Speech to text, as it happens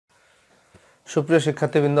সুপ্রিয়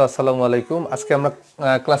শিক্ষার্থীবৃন্দ, আসসালামু আলাইকুম। আজকে আমরা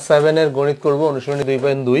ক্লাস 7 এর গণিত করব, অনুশীলনী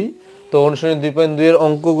 2.2। তো অনুশীলনী 2.2 এর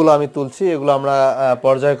অঙ্কগুলো আমি তুলছি, এগুলো আমরা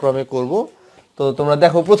পর্যায়ক্রমে করব। তো তোমরা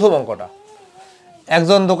দেখো প্রথম অঙ্কটা।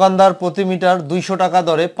 একজন দোকানদার প্রতি মিটার 200 টাকা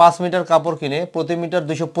দরে 5 মিটার কাপড় কিনে প্রতি মিটার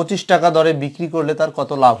 225 টাকা দরে বিক্রি করলে তার কত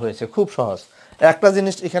লাভ হয়েছে। খুব সহজ। একটা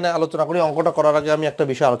জিনিস এখানে আলোচনা করি, অঙ্কটা করার আগে আমি একটা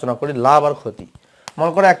বিষয় আলোচনা করি, লাভ আর ক্ষতি।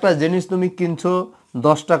 মনে করো একটা জিনিস তুমি কিনছো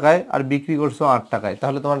 10 টাকায় আর বিক্রি করছো 8 টাকায়,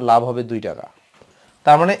 তাহলে তোমার লাভ হবে 2 টাকা।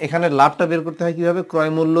 তার মানে এখানে লাভটা বের করতে হয় কিভাবে?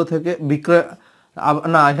 ক্রয় মূল্য থেকে বিক্রয়,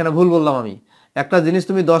 না এখানে ভুল বললাম আমি। একটা জিনিস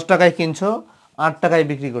তুমি 10 টাকায় কিনছো, 8 টাকায়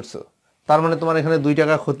বিক্রি করছো, তার মানে তোমার এখানে 2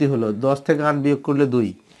 টাকা ক্ষতি হলো। 10 থেকে 8 বিয়োগ করলে 2।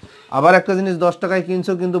 আবার একটা জিনিস 10 টাকায়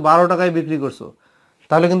কিনছো কিন্তু 12 টাকায় বিক্রি করছো,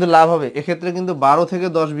 তাহলে কিন্তু লাভ হবে। এক্ষেত্রে কিন্তু 12 থেকে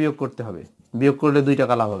 10 বিয়োগ করতে হবে, বিয়োগ করলে 2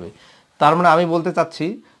 টাকা লাভ হবে। তার মানে আমি বলতে চাচ্ছি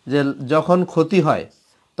যে যখন ক্ষতি হয়,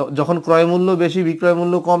 তো যখন ক্রয় মূল্য বেশি বিক্রয়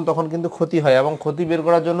মূল্য কম, তখন কিন্তু ক্ষতি হয়, এবং ক্ষতি বের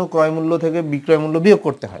করার জন্য ক্রয় মূল্য থেকে বিক্রয় মূল্য বিয়োগ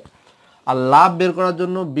করতে হয়। আর লাভ বের করার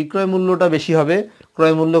জন্য বিক্রয় মূল্যটা বেশি হবে,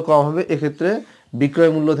 ক্রয় মূল্য কম হবে, এক্ষেত্রে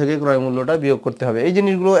বিক্রয় মূল্য থেকে ক্রয় মূল্যটা বিয়োগ করতে হবে। এই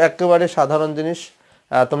জিনিসগুলো একেবারে সাধারণ জিনিস,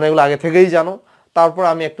 তোমরা এগুলো আগে থেকেই জানো। তারপর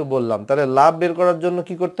আমি একটু বললাম, তাহলে লাভ বের করার জন্য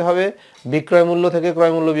কি করতে হবে? বিক্রয় মূল্য থেকে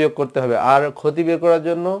ক্রয় মূল্য বিয়োগ করতে হবে, আর ক্ষতি বের করার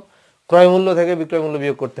জন্য ক্রয় মূল্য থেকে বিক্রয় মূল্য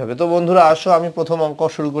বিয়োগ করতে হবে। তো বন্ধুরা আসো, আমি প্রথম অঙ্ক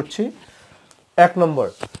শুরু করছি। 1 নম্বর,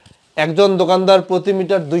 একজন দোকানদার প্রতি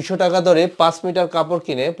মিটার 200 টাকা দরে 5 মিটার কাপড়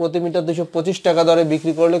কিনে প্রতি মিটার 225 টাকা দরে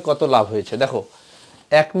বিক্রি করলে কত লাভ হয়েছে। দেখো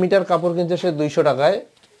 1 মিটার কাপড় কিনছে সে 200 টাকায়,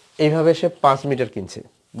 এইভাবে সে 5 মিটার কিনছে,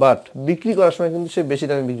 বাট বিক্রি করার সময় কিন্তু সে বেশি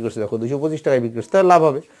দামে বিক্রি করছে, দেখো 225 টাকায় বিক্রি করছে, তাহলে লাভ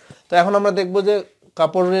হবে। তো এখন আমরা দেখবো যে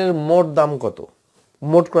কাপড়ের মোট দাম কত,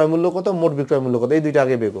 মোট ক্রয় মূল্য কত, মোট বিক্রয় মূল্য কত, এই দুইটা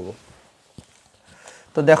আগে বের করবো।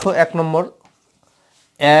 তো দেখো 1 নম্বর,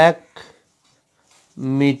 1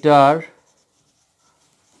 মিটার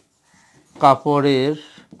কাপড়ের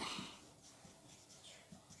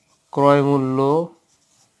ক্রয় মূল্য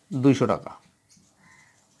 200 টাকা,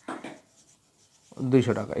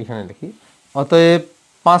 200 টাকা এখানে লিখি। অতএব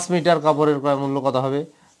 5 মিটার কাপড়ের ক্রয় মূল্য কত হবে?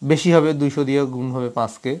 বেশি হবে, 200 দিয়ে গুণ হবে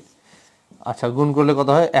 5কে। আচ্ছা, গুণ করলে কত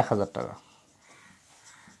হয়? 1000 টাকা।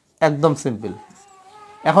 একদম সিম্পল।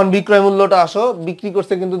 এখন বিক্রয় মূল্যটা আসো, বিক্রি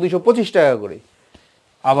করছে কিন্তু 225 টাকা করে।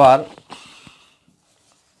 আবার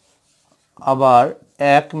আবার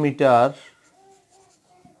 1 মিটার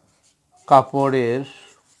কাপড়ের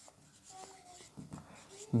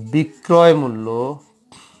বিক্রয় মূল্য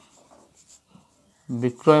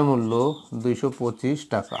 225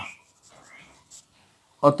 টাকা।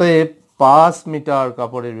 অতএব 5 মিটার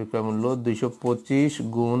কাপড়ের বিক্রয় মূল্য 225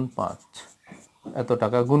 গুণ 5, এত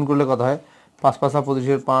টাকা। গুণ করলে কত হয়? 5 5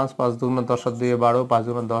 25 5, 5 2 10 আর 2 12, 5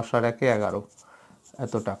 2 10 আর 1 11,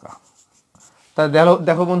 এত টাকা। তা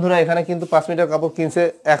দেখো বন্ধুরা, এখানে কিন্তু 5 মিটার কাপড় কিনছে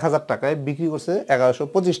 1000 টাকায়, বিক্রি করছে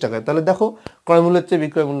 1125 টাকায়, তাহলে দেখো ক্রয় মূল্যের চেয়ে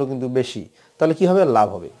বিক্রয় মূল্য কিন্তু বেশি, তাহলে কি হবে? লাভ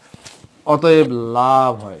হবে। অতএব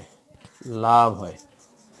লাভ হয়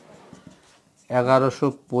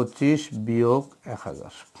 1125 বিয়োগ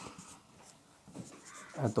 1000,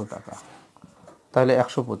 এত টাকা, তাহলে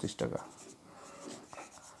 125 টাকা।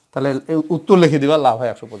 তাহলে উত্তর লিখে দিবা, লাভ হয়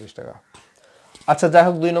 125 টাকা। আচ্ছা, যাই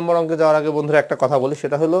হোক, 2 নম্বর অঙ্কে যাওয়ার আগে বন্ধুরা একটা কথা বলি,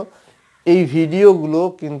 সেটা হলো এই ভিডিওগুলো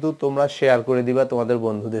কিন্তু তোমরা শেয়ার করে দিবা তোমাদের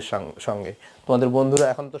বন্ধুদের সঙ্গে। তোমাদের বন্ধুরা,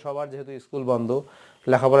 এখন তো সবার যেহেতু স্কুল বন্ধ,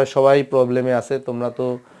 লেখাপড়ায় সবাই প্রবলেমে আছে, তোমরা তো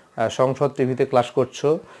সংসদ টিভিতে ক্লাস করছো,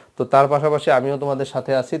 তো তার পাশাপাশি আমিও তোমাদের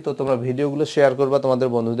সাথে আছি। তো তোমরা ভিডিওগুলো শেয়ার করবা তোমাদের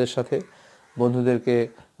বন্ধুদের সাথে, বন্ধুদেরকে,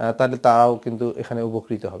 তাহলে তারাও কিন্তু এখানে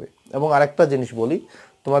উপকৃত হবে। এবং আরেকটা জিনিস বলি,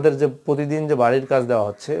 তোমাদের যে প্রতিদিন যে বাড়ির কাজ দেওয়া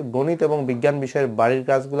হচ্ছে, গণিত এবং বিজ্ঞান বিষয়ের বাড়ির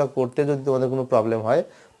কাজগুলো করতে যদি তোমাদের কোনো প্রবলেম হয়,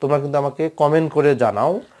 তোমরা কিন্তু আমাকে কমেন্ট করে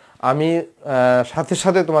জানাও, আমি সাথে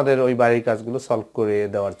সাথে তোমাদের ওই বাড়ির কাজগুলো সলভ করে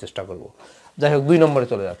দেওয়ার চেষ্টা করব। যাই হোক, 2 নম্বরে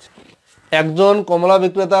চলে যাচ্ছে। একজন কমলা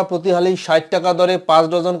বিক্রেতা প্রতি হালি 60 টাকা দরে 5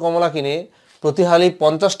 ডজন কমলা কিনে প্রতি হালি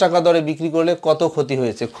 50 টাকা দরে বিক্রি করলে কত ক্ষতি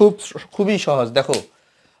হয়েছে। খুবই সহজ। দেখো,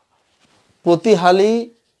 প্রতি হালি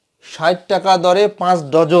 60 টাকা দরে 5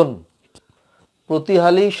 ডজন, প্রতি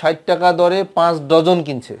হালি 60 টাকা দরে 5 ডজন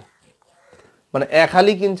কিনছে, মানে এক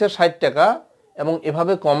হালি কিনছে 60 টাকা, এবং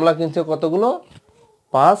এভাবে কমলা কিনছে কতগুলো?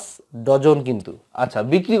 5 ডজন কিন্তু। আচ্ছা,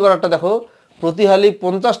 বিক্রি করাটা দেখো, প্রতি হালি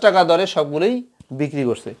 50 টাকা দরে সবগুলোই বিক্রি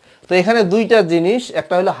করছে। তো এখানে দুইটা জিনিস,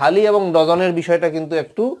 একটা হলো হালি এবং ডজনের বিষয়টা কিন্তু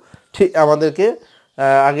একটু ঠিক আমাদেরকে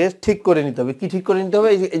আগে ঠিক করে নিতে হবে। কি ঠিক করে নিতে হবে?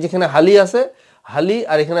 এই যেখানে হালি আছে, হালি,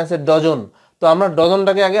 আর এখানে আছে ডজন, তো আমরা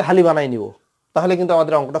ডজনটাকে আগে হালি বানাই নিব, তাহলে কিন্তু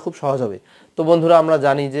আমাদের অঙ্কটা খুব সহজ হবে। তো বন্ধুরা, আমরা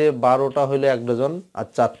জানি যে 12টা হলো 1 ডজন, আর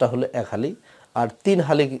 4টা হলো 1 হালি, আর 3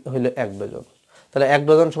 হালি হলো 1 ডজন, তাহলে 1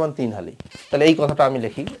 ডজন সমান 3 হালি। তাহলে এই কথাটা আমি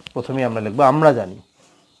লিখি, প্রথমেই আমরা লিখবো, আমরা জানি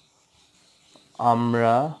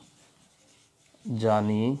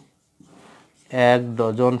 1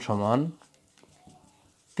 ডজন সমান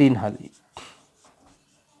 3 হালি,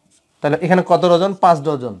 তাহলে এখানে কত ডজন? 5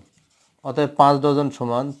 ডজন। অতএব 5 ডজন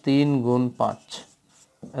সমান 3 গুণ 5,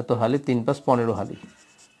 এত হালি, 3 + 5 15 হালি।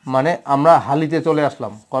 মানে আমরা হালিতে চলে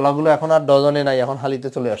আসলাম, কলাগুলো এখন আর ডজনে নাই, এখন হালিতে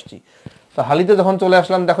চলে আসছি। তো হালিতে যখন চলে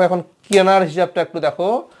আসলাম, দেখো এখন কেনার হিসাবটা একটু দেখো।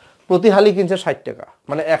 প্রতি হালি কিনছে 60 টাকা,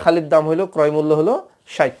 মানে এক হালির দাম হলো, ক্রয় মূল্য হলো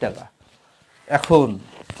 60 টাকা। এখন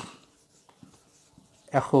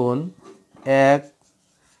এখন এক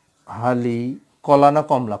হালি কলা না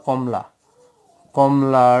কমলা? কমলা।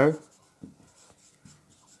 কমলার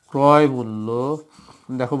ক্রয় মূল্য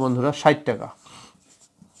দেখো বন্ধুরা 60 টাকা।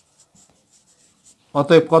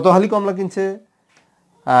 অতএব কত হালি কমলা কিনছে?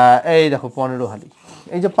 এই দেখো 15 হালি।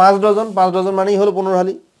 এই যে 5 ডজন, 5 ডজন মানেই হলো 15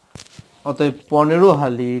 হালি। অতএব 15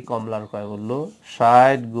 হালি কমলার ক্রয় মূল্য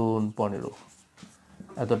 60 গুণ 15,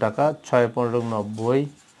 এত টাকা। 6 15 90,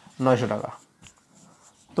 900 টাকা।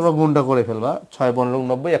 তোমরা গুণটা করে ফেলবা, 6 15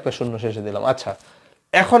 90, একটা শূন্য শেষে দিলাম। আচ্ছা,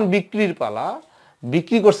 এখন বিক্রির পালা।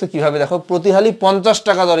 বিক্রি করছে কিভাবে দেখো, প্রতি হালি 50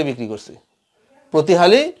 টাকা দরে বিক্রি করছে, প্রতি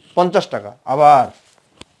হালি 50 টাকা। আবার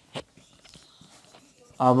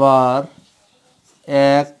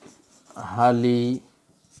এক হালি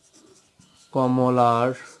কমলার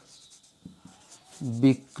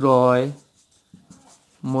বিক্রয়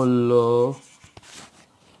মূল্য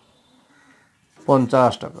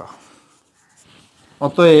 50 টাকা।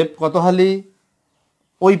 অতএব কত হালি?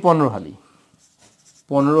 ওই 15 হালি।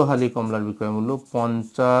 15 হালি কমলার বিক্রয় মূল্য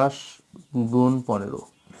 50 গুণ 15,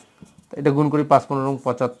 এটা গুণ করি 5 15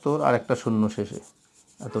 75, আর একটা শূন্য শেষে,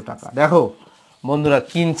 এত টাকা। দেখো বন্ধুরা,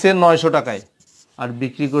 কিনছে 900 টাকায় আর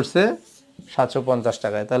বিক্রি করছে 750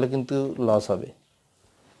 টাকায়, তাহলে কিন্তু লস হবে।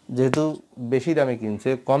 যেহেতু বেশি দামে কিনছে,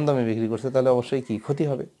 কম দামে বিক্রি করছে, তাহলে অবশ্যই কি ক্ষতি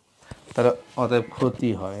হবে। তাহলে অতএব ক্ষতি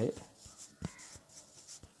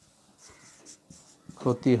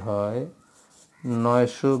হয়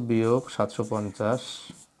 900 বিয়োগ 750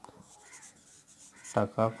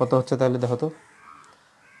 টাকা। কত হচ্ছে তাহলে দেখো তো?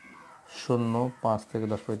 0, 5 থেকে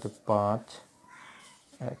 10 পর্যন্ত 5,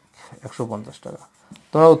 150 টাকা।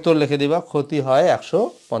 তোমরা উত্তর লিখে দিবা, ক্ষতি হয়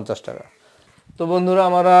 150 টাকা। তো বন্ধুরা,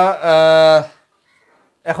 আমরা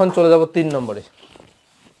এখন চলে যাব 3 নম্বরে।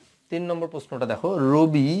 3 নম্বর প্রশ্নটা দেখো।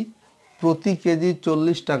 রবি প্রতি কেজি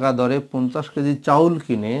 40 টাকা দরে 50 কেজি চাউল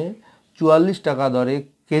কিনে 44 টাকা দরে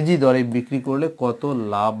কেজি দরে বিক্রি করলে কত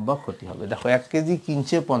লাভ বা ক্ষতি হবে? দেখো, 1 কেজি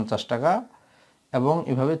কিনছে 50 টাকা এবং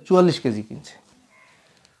এভাবে 44 কেজি কিনছে,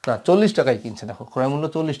 না 40 টাকায় কিনছে। দেখো, ক্রয় মূল্য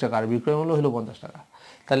 40 টাকা আর বিক্রয় মূল্য হলো 50 টাকা।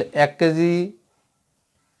 তাহলে 1 কেজি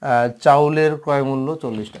চাউলের ক্রয় মূল্য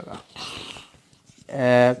 40 টাকা।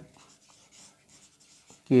 1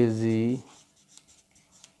 কেজি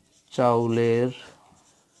চাউলের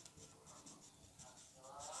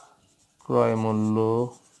ক্রয় মূল্য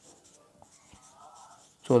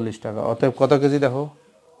 40 টাকা। অতএব কত কেজি? দেখো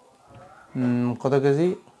কত কেজি?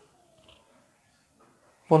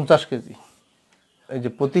 50 কেজি। এই যে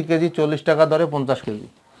প্রতি কেজি 40 টাকা দরে 50 কেজি,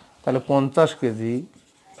 তাহলে 50 কেজি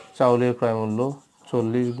চাউলের ক্রয় মূল্য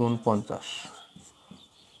 40 গুণ 50,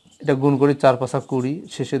 এটা গুণ করি 4 5 20,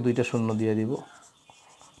 শেষে 2টা শূন্য দিয়ে দিব,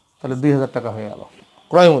 তাহলে 2000 টাকা হয়ে গেল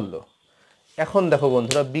ক্রয় মূল্য। এখন দেখো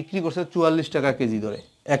বন্ধুরা, বিক্রি করছে 44 টাকা কেজি দরে,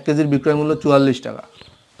 1 কেজির বিক্রয় মূল্য 44 টাকা।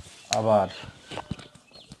 আবার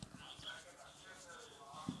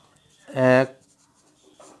 1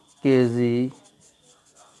 কেজি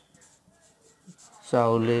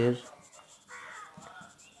চাউলের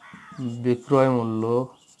বিক্রয় মূল্য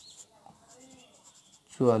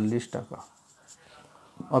 44 টাকা।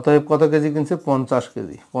 অতএব কত কেজি কিনছে? 50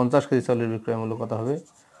 কেজি। 50 কেজি চাউলের বিক্রয় মূল্য কত হবে?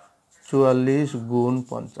 44 গুণ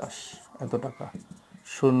 50, এত টাকা।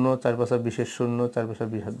 শূন্য, 4 5 20, শূন্য, 4 5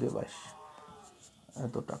 20 2 22,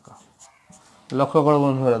 এত টাকা। লক্ষ্য করো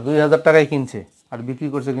বন্ধুরা, 2000 টাকায় কিনছে আর বিক্রি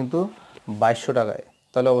করছে কিন্তু 2200 টাকায়,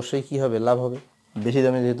 তাহলে অবশ্যই কি হবে? লাভ হবে। বেশি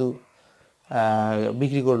দামে যেহেতু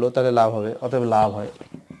বিক্রি করলো, তাহলে লাভ হবে। অতএব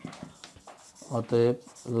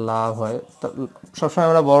লাভ হয়। সবসময়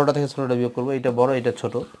আমরা বড়টা থেকে ছোটোটা বিয়োগ করবো। এটা বড়, এটা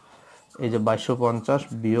ছোট। এই যে 2250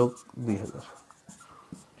 বিয়োগ 2000,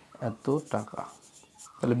 এত টাকা।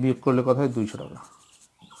 তাহলে বিয়োগ করলে কত হয়? 200 টাকা।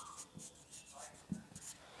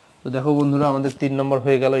 তো দেখো বন্ধুরা, আমাদের 3 নম্বর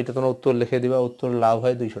হয়ে গেল। এটা তোমরা উত্তর লিখে দিবা। উত্তর লাভ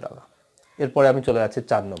হয় 200 টাকা। এরপরে আমি চলে যাচ্ছি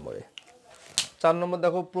 4 নম্বরে। 4 নম্বর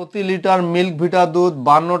দেখো, প্রতি লিটার মিল্ক ভিটা দুধ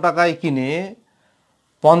 52 টাকায় কিনে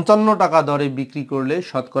 55 টাকা দরে বিক্রি করলে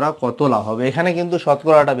শতকরা কত লাভ হবে? এখানে কিন্তু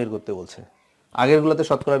শতকরাটা বের করতে বলছে। আগেরগুলোতে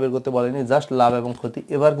শতকরা বের করতে বলেনি, জাস্ট লাভ এবং ক্ষতি।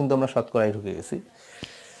 এবার কিন্তু আমরা শতকরায় ঢুকে গেছি।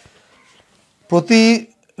 প্রতি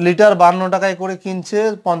লিটার 52 টাকায় করে কিনছে,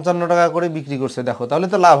 55 টাকা করে বিক্রি করছে। দেখো, তাহলে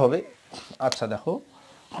তো লাভ হবে। আচ্ছা দেখো,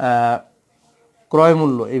 ক্রয়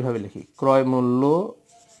মূল্য এইভাবে লিখি। ক্রয়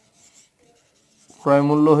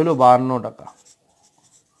মূল্য হলো 52 টাকা।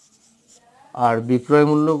 আর বিক্রয়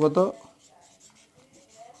মূল্য কত?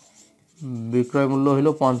 বিক্রয় মূল্য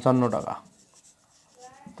হলো 55 টাকা।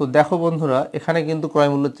 তো দেখো বন্ধুরা, এখানে কিন্তু ক্রয়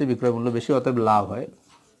মূল্যের চেয়ে বিক্রয় মূল্য বেশি, অতএব লাভ হয়।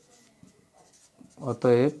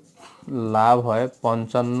 অতএব লাভ হয়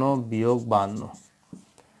 55 বিয়োগ 52,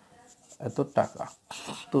 এত টাকা।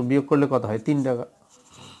 তো বিয়োগ করলে কত হয়? 3 টাকা।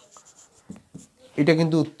 এটা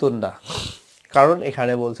কিন্তু উত্তর না, কারণ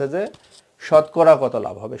এখানে বলছে যে শতকরা কত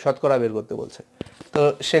লাভ হবে, শতকরা বের করতে বলছে। তো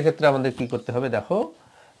সেক্ষেত্রে আমাদের কি করতে হবে? দেখো,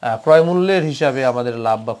 ক্রয় মূল্যের হিসাবে আমাদের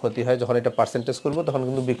লাভ বা ক্ষতি হয় যখন এটা পার্সেন্টেজ করব, তখন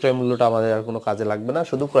কিন্তু বিক্রয় মূল্যটা আমাদের আর কোনো কাজে লাগবে না,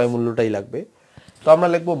 শুধু ক্রয় মূল্যটাই লাগবে। তো আমরা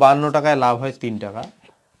লিখবো 52 টাকায় লাভ হয় 3 টাকা,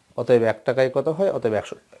 অতএব 1 টাকায় কত হয়? অতএব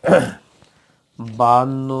 100।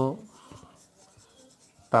 52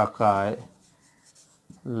 টাকায়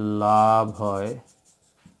লাভ হয়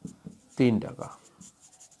 3 টাকা,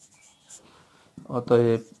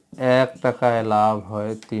 অতএব 1 টাকায় লাভ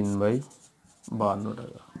হয় 3/52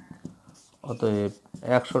 টাকা, অতএব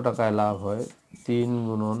 100 টাকায় লাভ হয় 3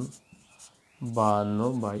 গুণন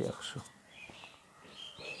 52/100।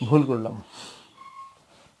 ভুল করলাম,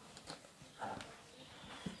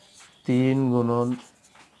 3 গুণন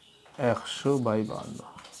 100/52।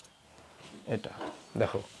 এটা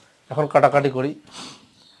দেখো, এখন কাটাকাটি করি।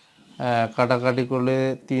 কাটাকাটি করলে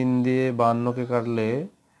 3 দিয়ে 52কে কাটলে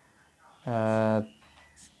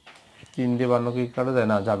 3 দিয়ে 52কে কাটা যায়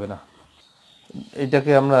না, যাবে না।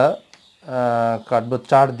 এটাকে আমরা কাটবো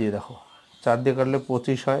 4 দিয়ে। দেখো, 4 দিয়ে কাটলে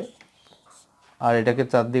 25 হয়, আর এটাকে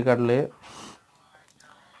 4 দিয়ে কাটলে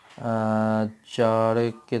 4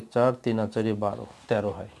 একে 4, 3 আর 4 12,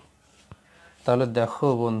 13 হয়। তাহলে দেখো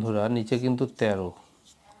বন্ধুরা, নিচে কিন্তু 13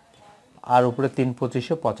 আর উপরে 3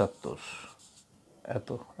 25-এ 75, এত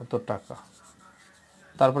এত টাকা।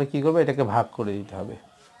 তারপরে কি করবে? এটাকে ভাগ করে দিতে হবে,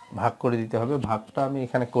 ভাগ করে দিতে হবে। ভাগটা আমি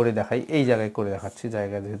এখানে করে দেখাই, এই জায়গায় করে দেখাচ্ছি,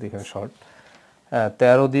 জায়গা যেহেতু এখানে শর্ট।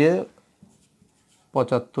 13 দিয়ে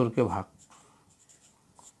 75কে ভাগ,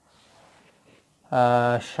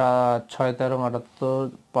 7 6 13 78,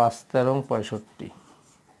 5 13 65,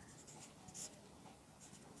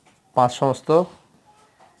 5 সমস্ত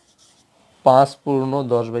 5 পূর্ণ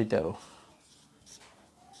 10/13,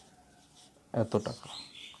 এত টাকা।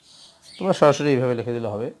 তোমরা সরাসরি এইভাবে লিখে দিলে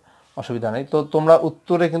হবে, অসুবিধা নেই। তো তোমরা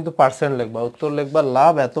উত্তরে কিন্তু পার্সেন্ট লিখবা, উত্তর লিখবা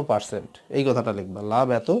লাভ এত পার্সেন্ট, এই কথাটা লিখবা, লাভ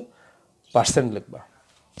এত পার্সেন্ট লিখবা।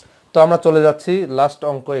 তো আমরা চলে যাচ্ছি লাস্ট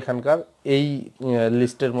অঙ্ক এখানকার, এই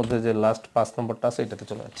লিস্টের মধ্যে যে লাস্ট 5 নম্বরটা আছে এটাতে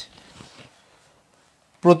চলে যাচ্ছি।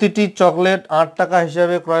 প্রতিটি চকলেট 8 টাকা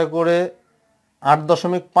হিসাবে ক্রয় করে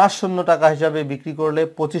 8.50 টাকা হিসাবে বিক্রি করলে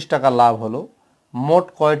 25 টাকা লাভ হলো। মোট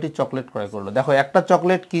কয়টি চকলেট ক্রয় করলো? দেখো, একটা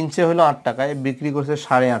চকলেট কিনছে হলো 8 টাকায়, বিক্রি করছে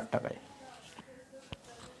 8.5 টাকায়।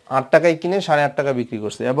 8 টাকায় কিনে 8.5 টাকা বিক্রি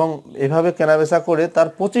করছে, এবং এভাবে কেনাবেচা করে তার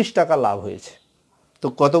 25 টাকা লাভ হয়েছে। তো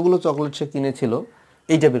কতগুলো চকলেট সে কিনেছিল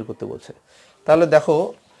এইটা বের করতে বলছে। তাহলে দেখো,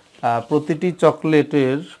 প্রতিটি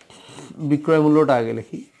চকলেটের বিক্রয় মূল্যটা আগে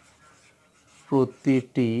লিখি।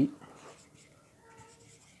 প্রতিটি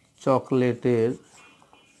চকলেটের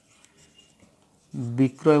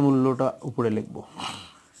বিক্রয় মূল্যটা উপরে লিখব,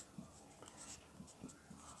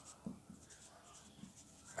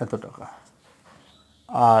 এত টাকা।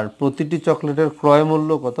 আর প্রতিটি চকলেটের ক্রয় মূল্য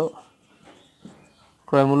কত?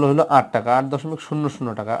 ক্রয় মূল্য হলো 8 টাকা,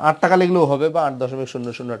 8.00 টাকা। 8 টাকা লিখলেও হবে, বা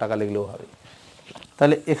 8.00 টাকা লিখলেও হবে।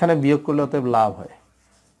 তাহলে এখানে বিয়োগ করলে অতএব লাভ হয়,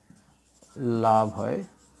 লাভ হয়,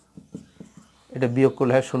 এটা বিয়োগ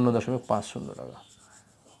করলে হয় 0.50 টাকা।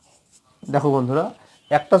 দেখো বন্ধুরা,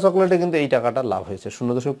 একটা চকলেটে কিন্তু এই টাকাটা লাভ হয়েছে,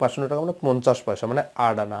 0.50 টাকা, মানে 50 পয়সা, মানে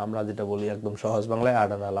 8 আনা। আমরা যেটা বলি একদম সহজ বাংলায়, 8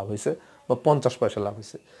 আনা লাভ হয়েছে, বা 50 পয়সা লাভ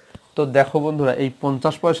হয়েছে। তো দেখো বন্ধুরা, এই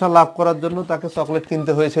 50 পয়সা লাভ করার জন্য তাকে চকলেট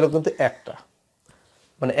কিনতে হয়েছিল কিন্তু একটা,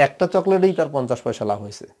 মানে একটা চকলেটেই তার 50 পয়সা লাভ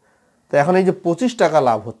হয়েছে। তো এখন এই যে 25 টাকা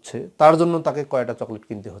লাভ হচ্ছে, তার জন্য তাকে কয়টা চকলেট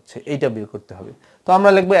কিনতে হচ্ছে এইটা বের করতে হবে। তো আমরা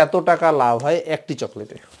লিখবো এত টাকা লাভ হয় একটি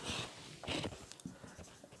চকলেটে,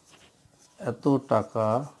 এত টাকা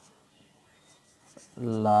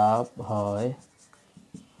লাভ হয়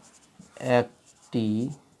একটি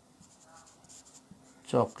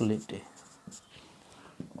চকলেটে,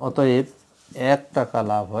 অতএব 1 টাকা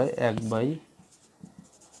লাভ হয়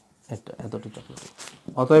 1/এতটি চকলেটে।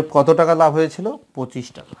 অতএব কত টাকা লাভ হয়েছিল? 25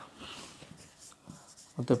 টাকা।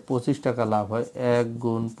 অতএব 25 টাকা লাভ হয় 1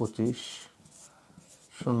 গুণ 25,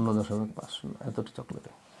 0.50, এতটি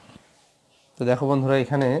চকলেটে। তো দেখো বন্ধুরা,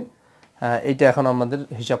 এখানে এইটা এখন আমাদের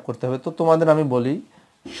হিসাব করতে হবে। তো তোমাদের আমি বলি,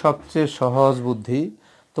 সবচেয়ে সহজ বুদ্ধি,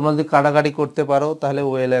 তোমরা যদি কাটাকাটি করতে পারো তাহলে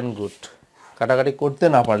ওয়েল অ্যান্ড গুড। কাটাকাটি করতে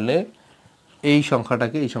না পারলে এই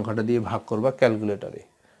সংখ্যাটাকে এই সংখ্যাটা দিয়ে ভাগ করবা ক্যালকুলেটরে,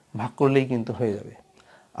 ভাগ করলেই কিন্তু হয়ে যাবে।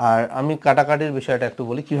 আর আমি কাটাকাটির বিষয়টা একটু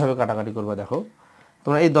বলি, কিভাবে কাটাকাটি করবা। দেখো,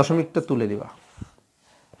 তোমরা এই দশমিকটা তুলে দিবা,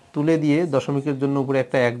 তুলে দিয়ে দশমিকের জন্য উপরে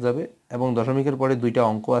একটা 1 যাবে এবং দশমিকের পরে 2টা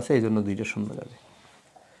অঙ্ক আছে, এই জন্য 2টা শূন্য যাবে।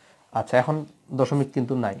 আচ্ছা, এখন দশমিক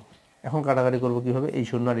কিন্তু নাই, এখন কাটাকাটি করব কীভাবে? এই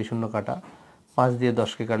শূন্য আর এই শূন্য কাটা, 5 দিয়ে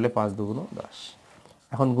 10কে কাটলে 5 দুগুণ 10।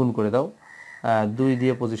 এখন গুণ করে দাও, 2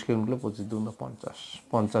 দিয়ে 25কে গুণ করলে 25 দুগুণ 50,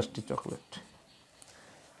 50টি চকলেট।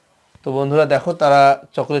 তো বন্ধুরা দেখো, তারা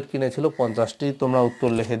চকলেট কিনেছিল 50টি। তোমরা উত্তর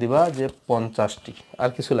লিখে দিবা যে 50টি, আর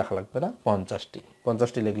কিছু লেখা লাগবে না,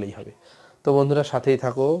 50টি লিখলেই হবে। তো বন্ধুরা সাথেই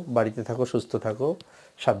থাকো, বাড়িতে থাকো, সুস্থ থাকো,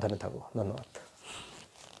 সাবধানে থাকো। ধন্যবাদ।